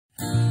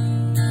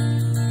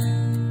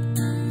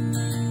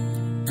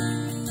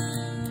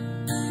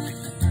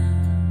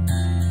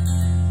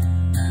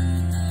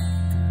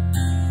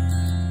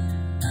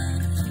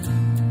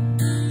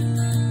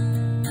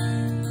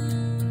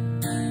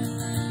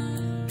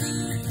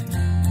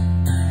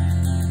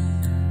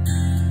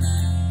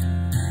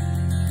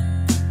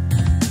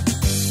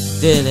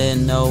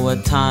Didn't know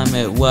what time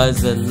it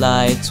was, the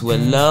lights were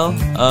low.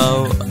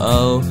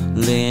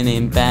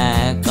 Leaning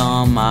back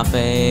on my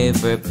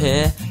favorite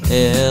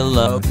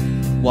pillow,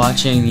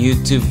 watching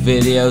YouTube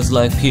videos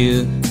like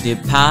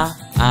PewDiePie.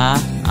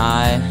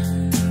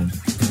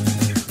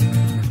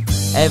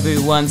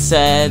 Everyone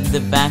said the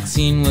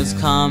vaccine was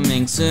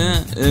coming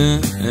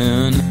soon.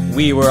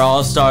 We were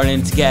all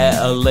starting to get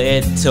a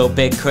little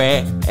bit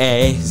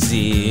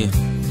crazy.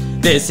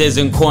 This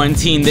isn't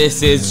quarantine,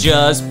 this is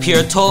just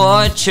pure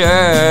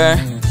torture.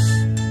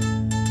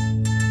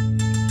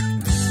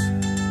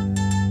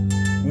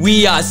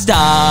 We are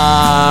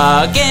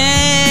stuck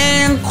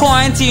in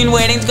quarantine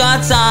waiting to go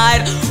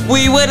outside.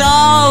 We would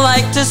all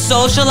like to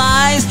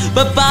socialize,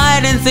 but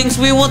Biden thinks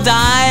we will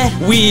die.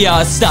 We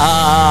are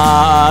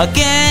stuck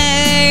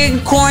in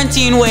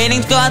quarantine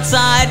waiting to go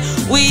outside.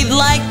 We'd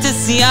like to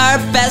see our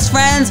best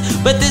friends,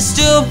 but this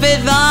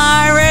stupid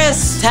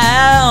virus,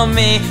 tell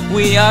me,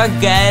 we are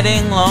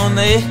getting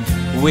lonely.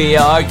 We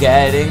are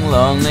getting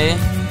lonely.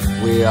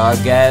 We are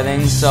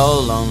getting so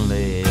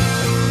lonely.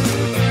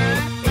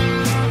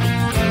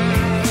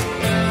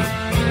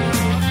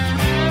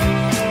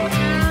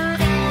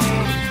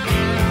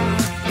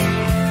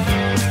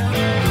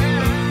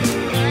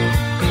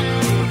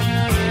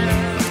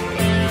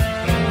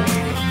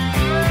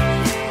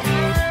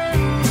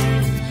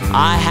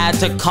 I had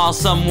to call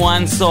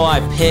someone, so I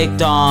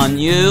picked on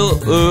you.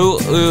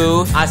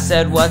 I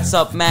said, what's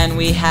up, man?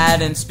 We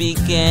hadn't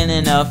spoken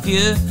in a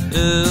few.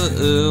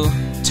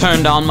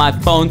 Turned on my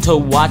phone to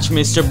watch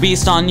Mr.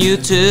 Beast on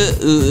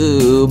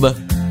YouTube.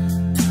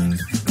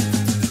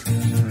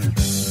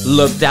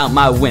 Looked out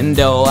my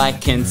window, I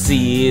can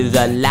see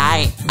the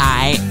light.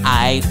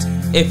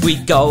 If we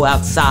go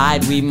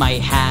outside, we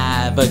might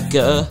have a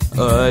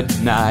good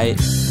night.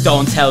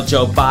 Don't tell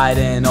Joe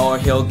Biden or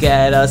he'll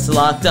get us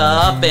locked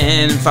up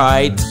in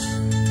fright.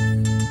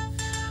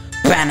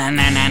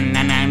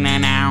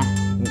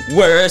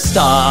 We're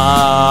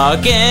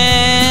stuck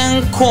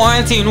in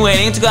quarantine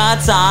waiting to go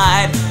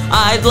outside.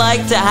 I'd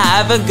like to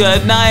have a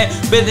good night,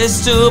 but this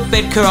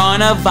stupid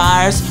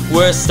coronavirus.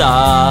 We're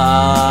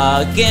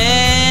stuck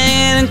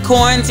in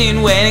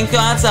quarantine waiting to go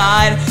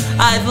outside.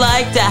 I'd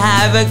like to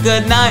have a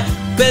good night,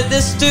 but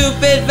this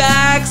stupid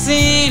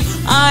vaccine.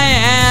 I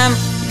am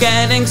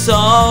getting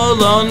so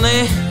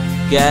lonely,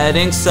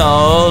 getting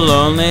so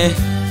lonely,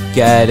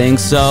 getting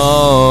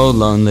so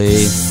lonely.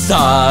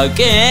 Stuck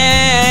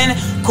in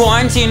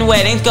quarantine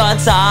waiting to go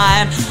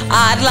outside.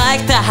 I'd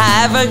like to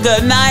have a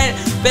good night,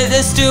 but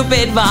this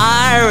stupid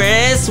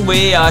virus.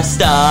 We are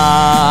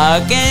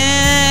stuck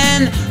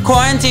in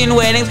quarantine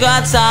waiting to go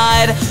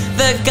outside.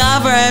 The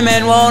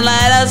government won't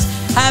let us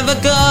have a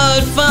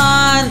good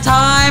fun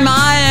time.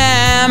 I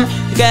am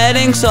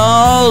getting so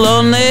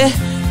lonely,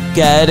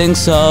 getting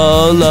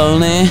so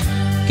lonely,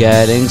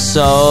 getting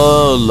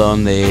so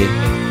lonely.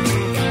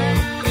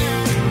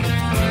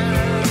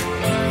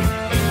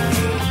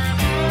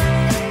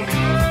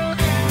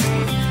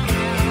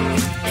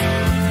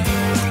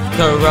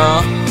 Corona,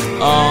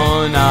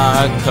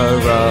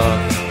 corona,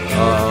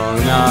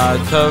 corona,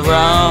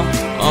 corona,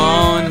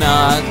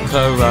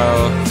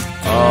 corona,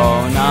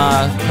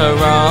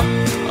 corona,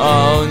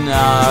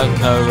 corona,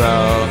 corona,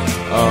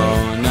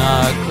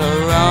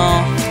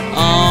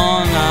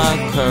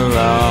 corona,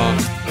 corona,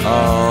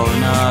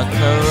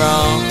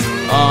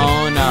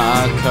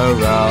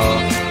 corona,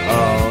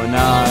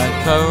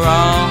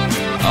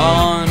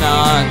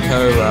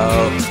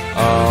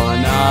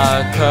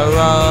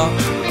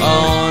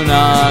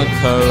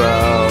 corona,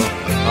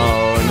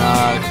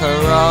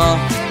 corona,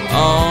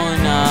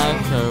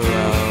 corona,